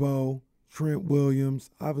 Debo, Trent Williams.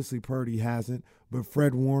 Obviously, Purdy hasn't, but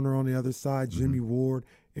Fred Warner on the other side, Jimmy Ward,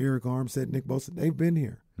 Eric Armstead, Nick Bosa, they've been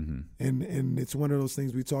here, and it's one of those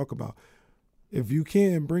things we talk about. If you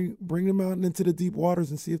can bring them out into the deep waters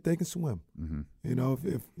and see if they can swim. You know,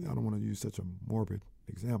 if I don't want to use such a morbid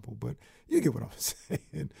example, but you get what I'm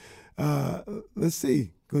saying. Let's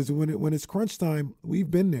see, because when it's crunch time, we've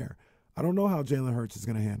been there. I don't know how Jalen Hurts is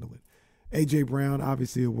going to handle it. A.J. Brown,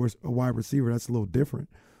 obviously a wide receiver, that's a little different.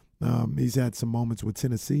 He's had some moments with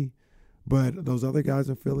Tennessee, but those other guys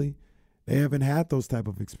in Philly, they haven't had those type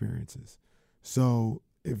of experiences. So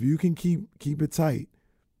if you can keep it tight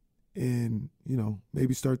and, you know,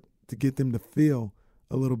 maybe start to get them to feel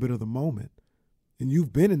a little bit of the moment, and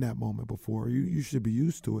you've been in that moment before, you should be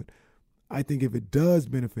used to it. I think if it does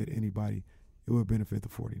benefit anybody, it would benefit the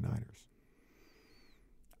 49ers.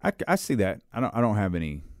 I see that. I don't have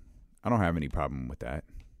any problem with that.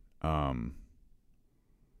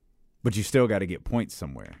 But you still got to get points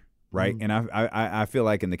somewhere, right? And I feel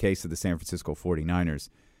like in the case of the San Francisco 49ers,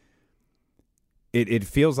 it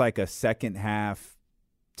feels like a second half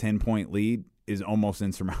 10-point lead is almost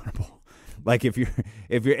insurmountable. Like if you're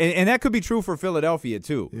and that could be true for Philadelphia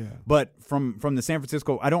too. Yeah. But from the San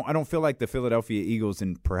Francisco, I don't feel like the Philadelphia Eagles,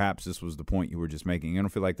 and perhaps this was the point you were just making, I don't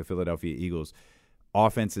feel like the Philadelphia Eagles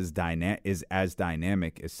offense is as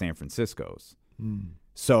dynamic as San Francisco's.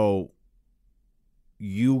 So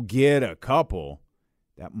you get a couple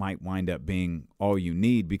that might wind up being all you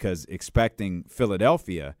need, because expecting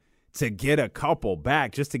Philadelphia to get a couple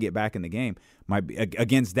back just to get back in the game might be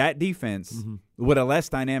against that defense with a less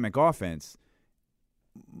dynamic offense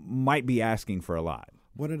might be asking for a lot.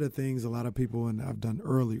 One of the things a lot of people, and I've done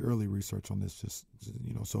early research on this just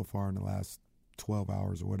so far in the last 12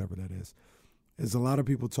 hours or whatever that is a lot of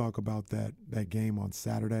people talk about that game on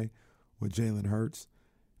Saturday with Jalen Hurts,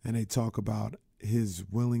 and they talk about his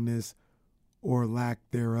willingness or lack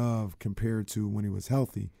thereof compared to when he was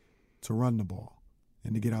healthy to run the ball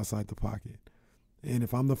and to get outside the pocket. And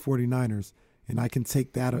if I'm the 49ers and I can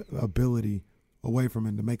take that ability away from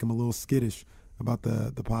him to make him a little skittish about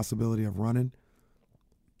the possibility of running,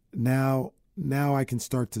 now I can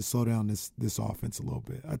start to slow down this offense a little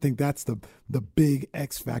bit. I think that's the big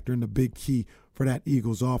X factor and the big key for that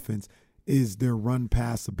Eagles offense is their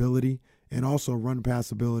run-pass ability, and also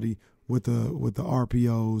run-pass ability with the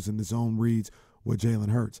RPOs and the zone reads with Jalen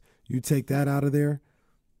Hurts. You take that out of there,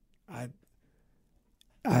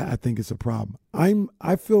 I think it's a problem.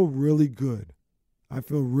 I feel really good. I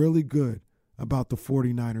feel really good about the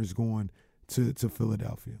 49ers going to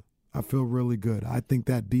Philadelphia. I feel really good. I think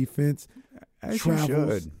that defense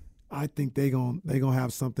travels. I think they gonna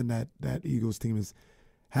have something that Eagles team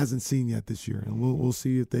hasn't seen yet this year, and we'll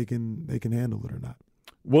see if they can handle it or not.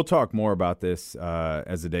 We'll talk more about this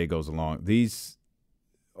as the day goes along. These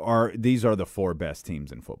are the four best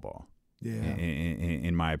teams in football. Yeah,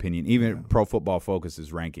 in my opinion, even Pro Football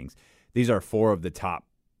Focus's rankings, these are four of the top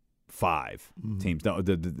five teams.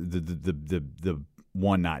 The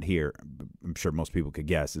one not here, I'm sure most people could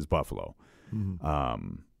guess, is Buffalo.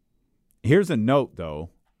 Here's a note,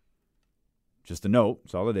 though. Just a note.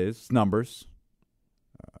 That's all it is. It's numbers.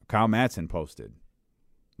 Kyle Madsen posted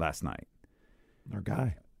last night. Our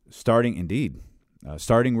guy. Starting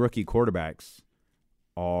rookie quarterbacks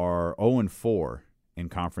are 0-4 in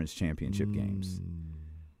conference championship games.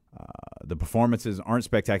 The performances aren't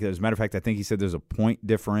spectacular. As a matter of fact, I think he said there's a point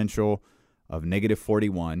differential of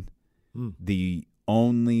 -41. The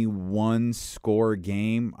only one-score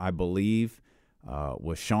game, I believe,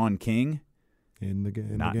 was Sean King. In the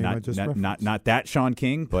game I just referenced. Not that Sean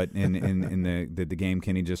King, but in the game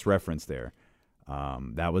Kenny just referenced there.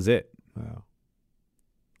 That was it. Wow.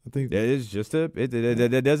 I think it is just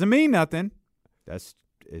it doesn't mean nothing.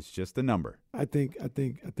 It's just a number. I think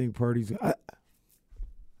Purdy's.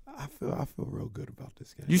 I feel real good about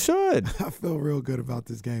this game. You should. I feel real good about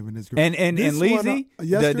this game in this group. And this Leezy, one,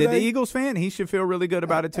 the Eagles fan, he should feel really good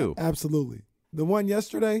about it too. Absolutely. The one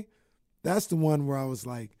yesterday, that's the one where I was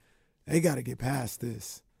like, they got to get past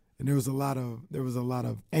this. And there was a lot of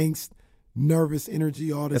angst, nervous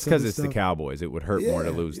energy, all this. That's because it's stuff. the Cowboys. It would hurt more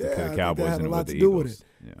to lose to the Cowboys than it would the do Eagles. With it.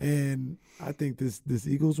 Yeah. And I think this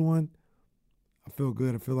Eagles one, I feel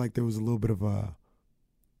good. I feel like there was a little bit of a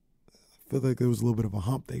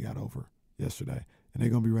hump they got over yesterday, and they're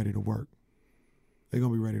gonna be ready to work. They're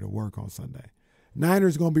gonna be ready to work on Sunday.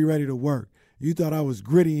 Niners gonna be ready to work. You thought I was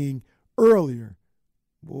grittying earlier.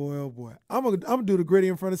 Boy, oh boy. I'm gonna do the gritty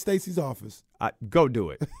in front of Stacey's office. Go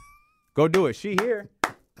do it. Go do it. She here.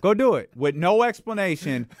 Go do it with no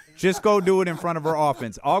explanation. Just go do it in front of her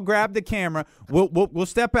offense. I'll grab the camera. We'll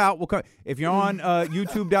step out. We'll come. If you're on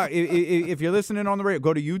YouTube, if you're listening on the radio,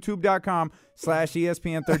 go to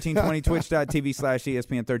youtube.com/ESPN1320,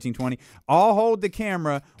 twitch.tv/ESPN1320. I'll hold the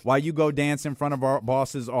camera while you go dance in front of our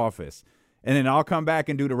boss's office. And then I'll come back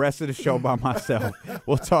and do the rest of the show by myself.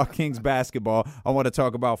 We'll talk Kings basketball. I want to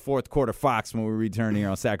talk about fourth quarter Fox when we return here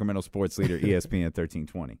on Sacramento Sports Leader, ESPN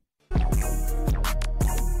 1320.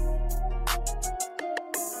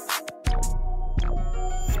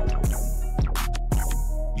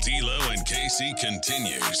 D'Lo and KC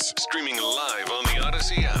continues. Streaming live on the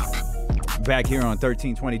Odyssey app. Back here on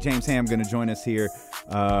 1320. James Ham going to join us here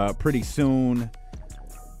pretty soon.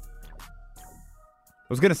 I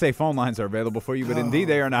was going to say phone lines are available for you, but indeed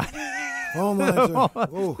they are not. Phone lines are.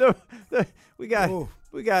 We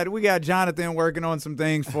got Jonathan working on some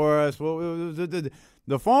things for us. The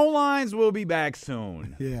phone lines will be back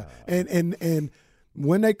soon. Yeah, and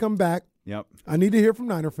when they come back, yep, I need to hear from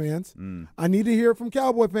Niner fans. I need to hear from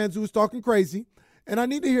Cowboy fans who was talking crazy, and I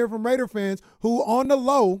need to hear from Raider fans who, on the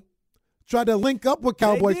low, tried to link up with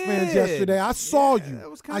Cowboys fans yesterday. I saw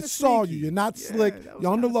you. I saw you. You're not slick.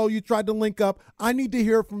 You're on the low. You tried to link up. I need to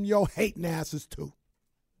hear from your hating asses too.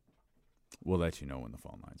 We'll let you know when the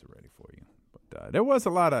phone lines are ready for you. But there was a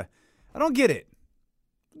lot of – I don't get it.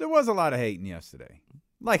 There was a lot of hating yesterday.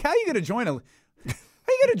 Like, how are you going to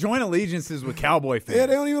join allegiances with Cowboy fans? Yeah,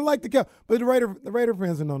 they don't even like the Cow. But the Raider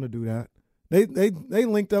fans are known to do that. They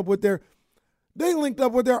linked up with their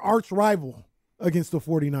arch rival against the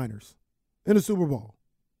 49ers. In the Super Bowl.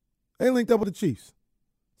 They linked up with the Chiefs.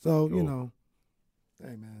 So, you know,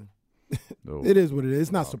 hey, man, it is what it is.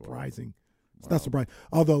 It's not surprising. It's not surprising.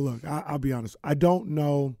 Although, look, I'll be honest. I don't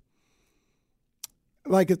know.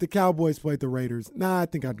 Like, if the Cowboys played the Raiders, I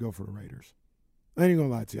think I'd go for the Raiders. I ain't going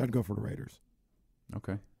to lie to you. I'd go for the Raiders.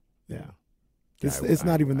 Okay. Yeah. It's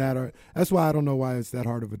not even that hard. That's why I don't know why it's that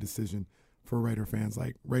hard of a decision for Raider fans,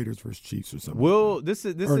 like Raiders versus Chiefs or something.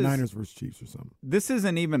 Niners versus Chiefs or something. This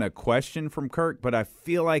isn't even a question from Kirk, but I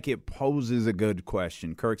feel like it poses a good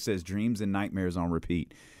question. Kirk says, dreams and nightmares on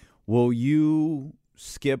repeat. Will you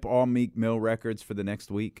skip all Meek Mill records for the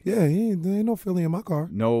next week? Yeah, there ain't no Philly in my car.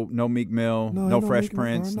 No Meek Mill, no Fresh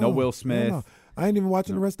Prince, no Will Smith. No. I ain't even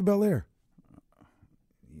watching the rest of Bel Air.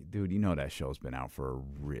 Dude, you know that show's been out for a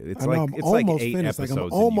real. It's like 8 episodes. Like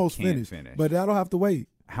I'm almost finished, but that'll have to wait.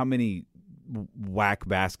 How many whack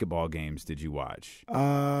basketball games did you watch? The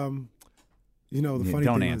funny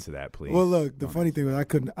don't thing answer that, please. Well, look, the funny thing was I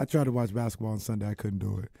tried to watch basketball on Sunday. I couldn't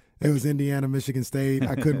do it. It was Indiana, Michigan State.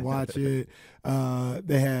 I couldn't watch it.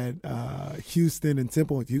 They had Houston and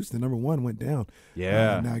Temple. Houston, number one, went down.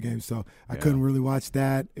 Yeah. In that game, so I couldn't really watch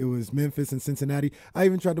that. It was Memphis and Cincinnati. I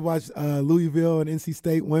even tried to watch Louisville and NC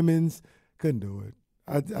State women's. Couldn't do it.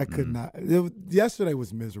 I could not. Yesterday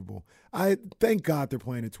was miserable. Thank God they're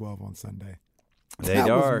playing at 12 on Sunday. They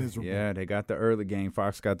are. Yeah, they got the early game.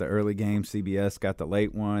 Fox got the early game. CBS got the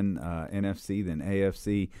late one. NFC, then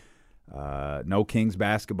AFC. No Kings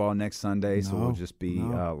basketball next Sunday, so we'll just be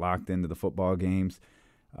locked into the football games.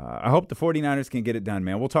 I hope the 49ers can get it done,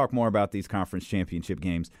 man. We'll talk more about these conference championship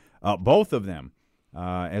games, both of them,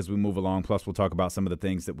 as we move along. Plus, we'll talk about some of the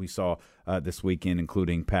things that we saw this weekend,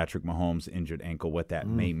 including Patrick Mahomes' injured ankle, what that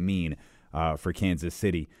may mean for Kansas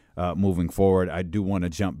City moving forward. I do want to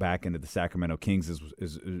jump back into the Sacramento Kings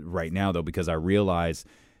is right now, though, because I realize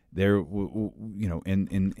they're,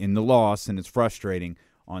 in the loss, and it's frustrating,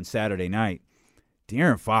 on Saturday night,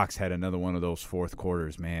 De'Aaron Fox had another one of those fourth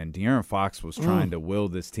quarters, man. De'Aaron Fox was trying to will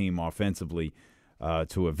this team offensively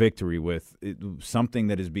to a victory with something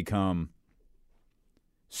that has become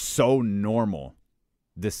so normal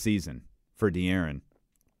this season for De'Aaron,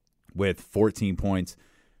 with 14 points,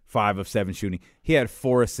 5 of 7 shooting. He had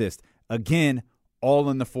 4 assists. Again, all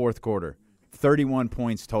in the fourth quarter. 31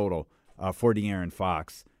 points total for De'Aaron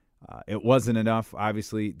Fox. It wasn't enough.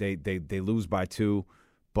 Obviously, they lose by 2.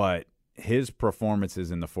 But his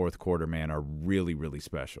performances in the fourth quarter, man, are really, really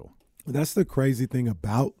special. That's the crazy thing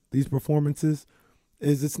about these performances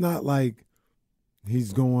is it's not like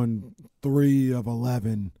he's going 3 of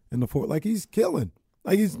 11 in the fourth. Like, he's killing.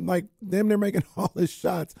 Like, he's like damn near making all his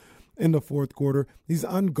shots in the fourth quarter. He's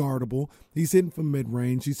unguardable. He's hitting from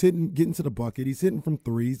mid-range. He's getting to the bucket. He's hitting from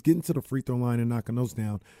threes, getting to the free throw line and knocking those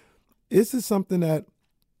down. This is something that,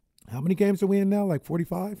 how many games are we in now? Like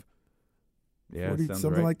 45? Yeah, 40, sounds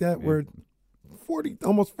something right. like that. Yeah. Where 40,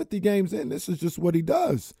 almost 50 games in, this is just what he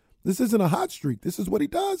does. This isn't a hot streak. This is what he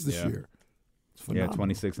does this year. It's Yeah, phenomenal.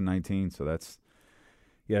 26 and 19. So that's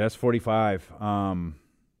 45.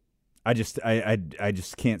 I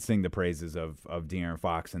just can't sing the praises of De'Aaron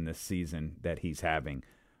Fox in this season that he's having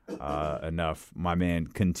enough. My man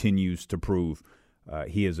continues to prove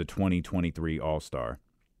he is a 2023 All-Star.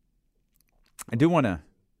 I do want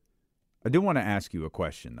to ask you a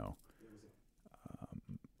question though,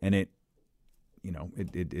 and it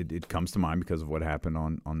comes to mind because of what happened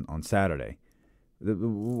on Saturday.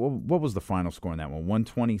 What was the final score in that one?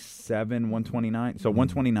 127, 129? So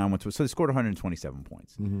 129, so they scored 127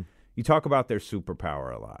 points. Mm-hmm. You talk about their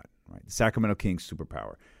superpower a lot, right? The Sacramento Kings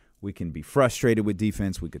superpower. We can be frustrated with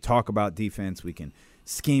defense. We could talk about defense. We can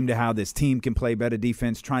scheme to how this team can play better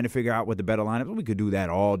defense, trying to figure out what the better lineup is. We could do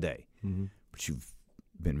that all day. Mm-hmm. But you've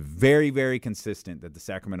been very, very consistent that the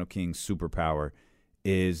Sacramento Kings superpower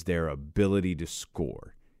is their ability to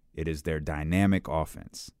score. It is their dynamic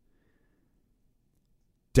offense.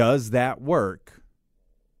 Does that work?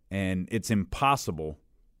 And it's impossible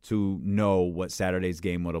to know what Saturday's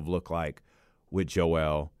game would have looked like with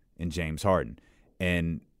Joel and James Harden.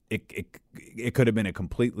 And it could have been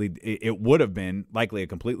it would have been likely a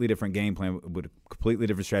completely different game plan with a completely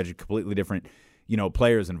different strategy, completely different,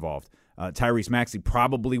 players involved. Tyrese Maxey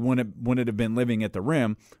probably wouldn't have been living at the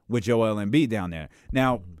rim with Joel Embiid down there.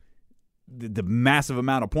 Now, the massive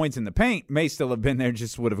amount of points in the paint may still have been there,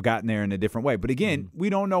 just would have gotten there in a different way. But again, we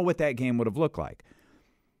don't know what that game would have looked like.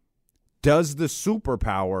 Does the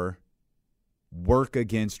superpower work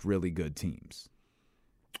against really good teams?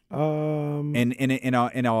 And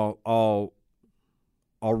I'll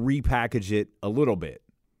repackage it a little bit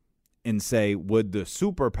and say, would the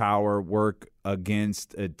superpower work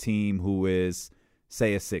against a team who is,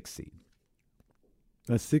 say, a 6 seed?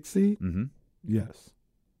 A 6 seed? Mm-hmm. Yes.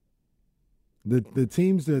 The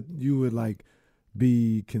teams that you would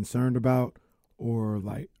be concerned about are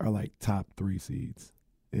top 3 seeds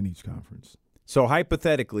in each conference. So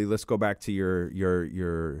hypothetically, let's go back to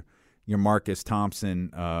your Marcus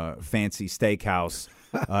Thompson fancy steakhouse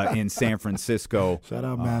in San Francisco. Shout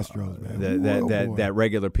out Mastros, man. That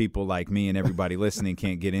regular people like me and everybody listening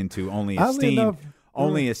can't get into.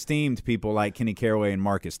 Only esteemed people like Kenny Caraway and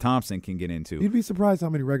Marcus Thompson can get into. You'd be surprised how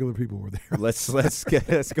many regular people were there. Let's go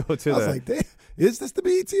to I was like, damn, is this the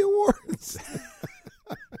BET Awards?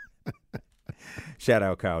 Shout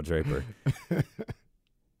out Kyle Draper.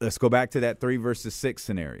 Let's go back to that 3 versus 6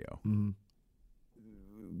 scenario. Mm-hmm.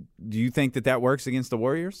 Do you think that works against the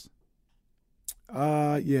Warriors?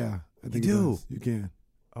 Yeah, I think You it do? does. You can.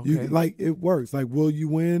 Okay. It works. Will you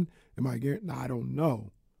win? Am I guaranteed? No, I don't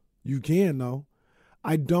know. You can though.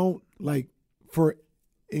 I don't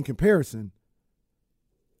in comparison.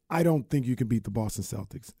 I don't think you can beat the Boston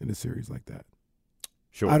Celtics in a series like that.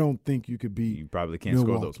 Sure. I don't think you could beat. You probably can't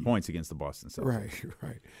score those Milwaukee. points against the Boston Celtics.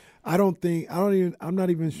 Right. I'm not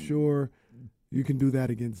even sure you can do that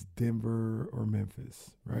against Denver or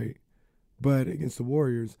Memphis, right? But against the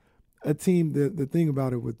Warriors, a team. The thing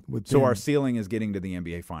about it with So them, our ceiling is getting to the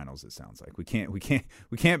NBA Finals. It sounds like we can't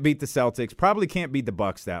beat the Celtics. Probably can't beat the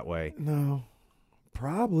Bucks that way. No,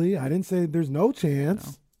 probably. I didn't say there's no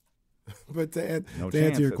chance. No. But to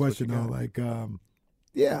answer your question, though,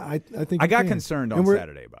 yeah, I think I you got can. concerned And on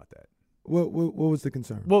Saturday about that. What was the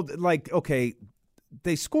concern? Well, okay,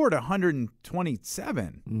 they scored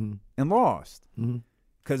 127 and lost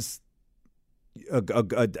because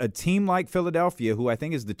a team like Philadelphia, who I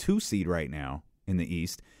think is the 2 seed right now in the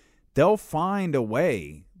East, they'll find a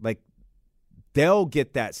way. They'll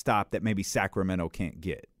get that stop that maybe Sacramento can't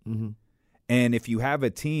get. Mm-hmm. And if you have a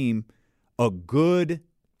good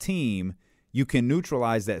team, you can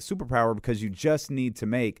neutralize that superpower because you just need to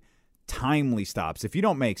make timely stops. If you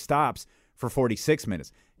don't make stops for 46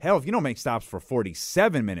 minutes, hell, if you don't make stops for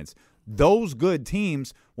 47 minutes, those good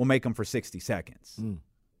teams will make them for 60 seconds.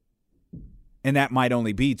 And that might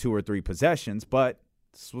only be 2 or 3 possessions, but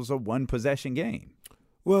this was a 1-possession game.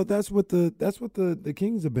 Well, that's what the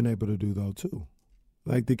Kings have been able to do though too.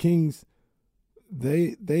 Like the Kings,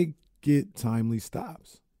 they get timely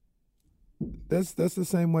stops. That's the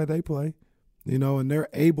same way they play, and they're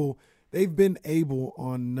able. they've been able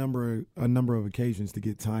on a number of occasions to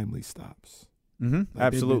get timely stops. Mm-hmm.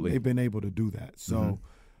 Absolutely. They've been able to do that. So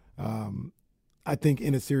I think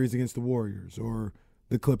in a series against the Warriors or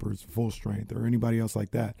the Clippers, full strength, or anybody else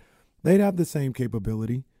like that, they'd have the same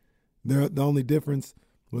capability. The only difference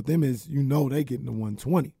with them is they get into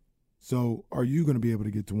 120. So are you going to be able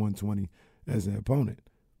to get to 120 as an opponent?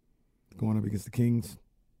 Going up against the Kings,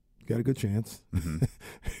 you got a good chance.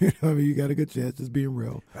 Mm-hmm. You got a good chance, just being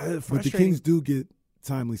real. But the Kings do get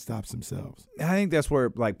timely stops themselves. I think that's where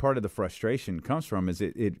part of the frustration comes from is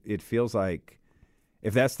it feels like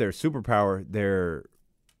if that's their superpower, their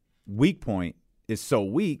weak point is so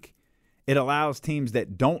weak, it allows teams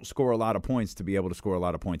that don't score a lot of points to be able to score a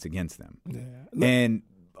lot of points against them. Yeah. And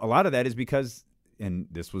a lot of that is because, and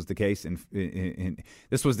this was the case in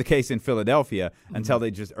Philadelphia until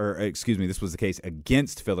they just, this was the case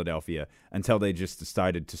against Philadelphia until they just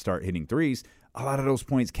decided to start hitting threes. A lot of those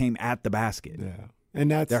points came at the basket. Yeah. And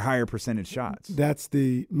that's their higher percentage shots. That's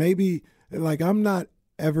I'm not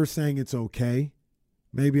ever saying it's okay.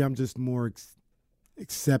 Maybe I'm just more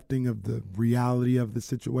accepting of the reality of the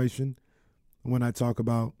situation when I talk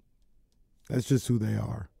about that's just who they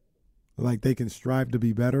are. Like, they can strive to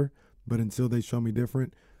be better, but until they show me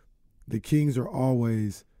different, the Kings are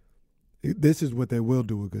always – this is what they will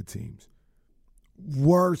do with good teams.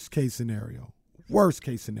 Worst case scenario,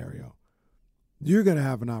 you're going to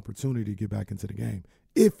have an opportunity to get back into the game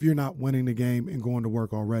if you're not winning the game and going to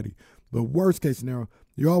work already. But worst case scenario,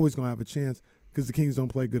 you're always going to have a chance because the Kings don't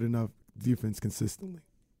play good enough defense consistently.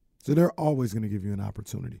 So they're always going to give you an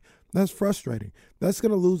opportunity. That's frustrating. That's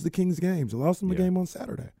going to lose the Kings games. They lost them a game on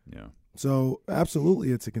Saturday. Yeah. So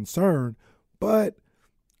absolutely it's a concern, but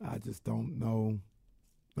I just don't know.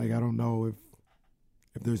 I don't know if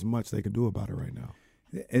there's much they can do about it right now.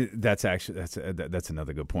 That's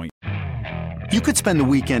another good point. You could spend the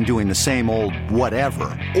weekend doing the same old whatever,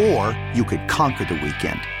 or you could conquer the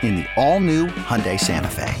weekend in the all-new Hyundai Santa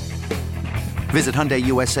Fe. Visit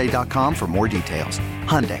HyundaiUSA.com for more details.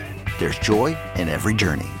 Hyundai, there's joy in every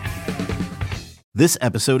journey. This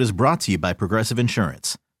episode is brought to you by Progressive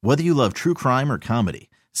Insurance. Whether you love true crime or comedy,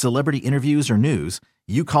 celebrity interviews or news,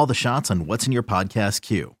 you call the shots on what's in your podcast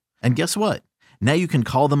queue. And guess what? Now you can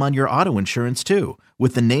call them on your auto insurance too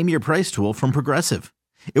with the Name Your Price tool from Progressive.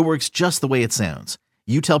 It works just the way it sounds.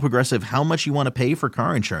 You tell Progressive how much you want to pay for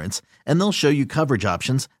car insurance, and they'll show you coverage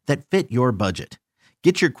options that fit your budget.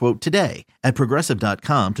 Get your quote today at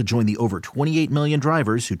Progressive.com to join the over 28 million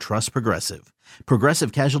drivers who trust Progressive.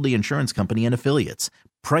 Progressive Casualty Insurance Company and Affiliates.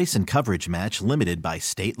 Price and coverage match limited by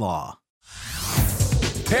state law.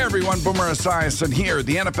 Hey everyone, Boomer Esiason here.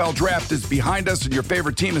 The NFL Draft is behind us and your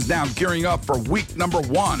favorite team is now gearing up for week number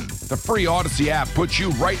 1. The free Odyssey app puts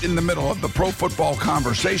you right in the middle of the pro football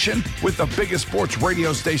conversation with the biggest sports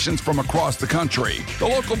radio stations from across the country. The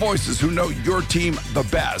local voices who know your team the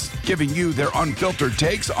best, giving you their unfiltered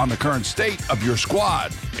takes on the current state of your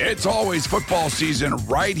squad. It's always football season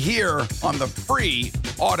right here on the free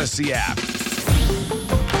Odyssey app.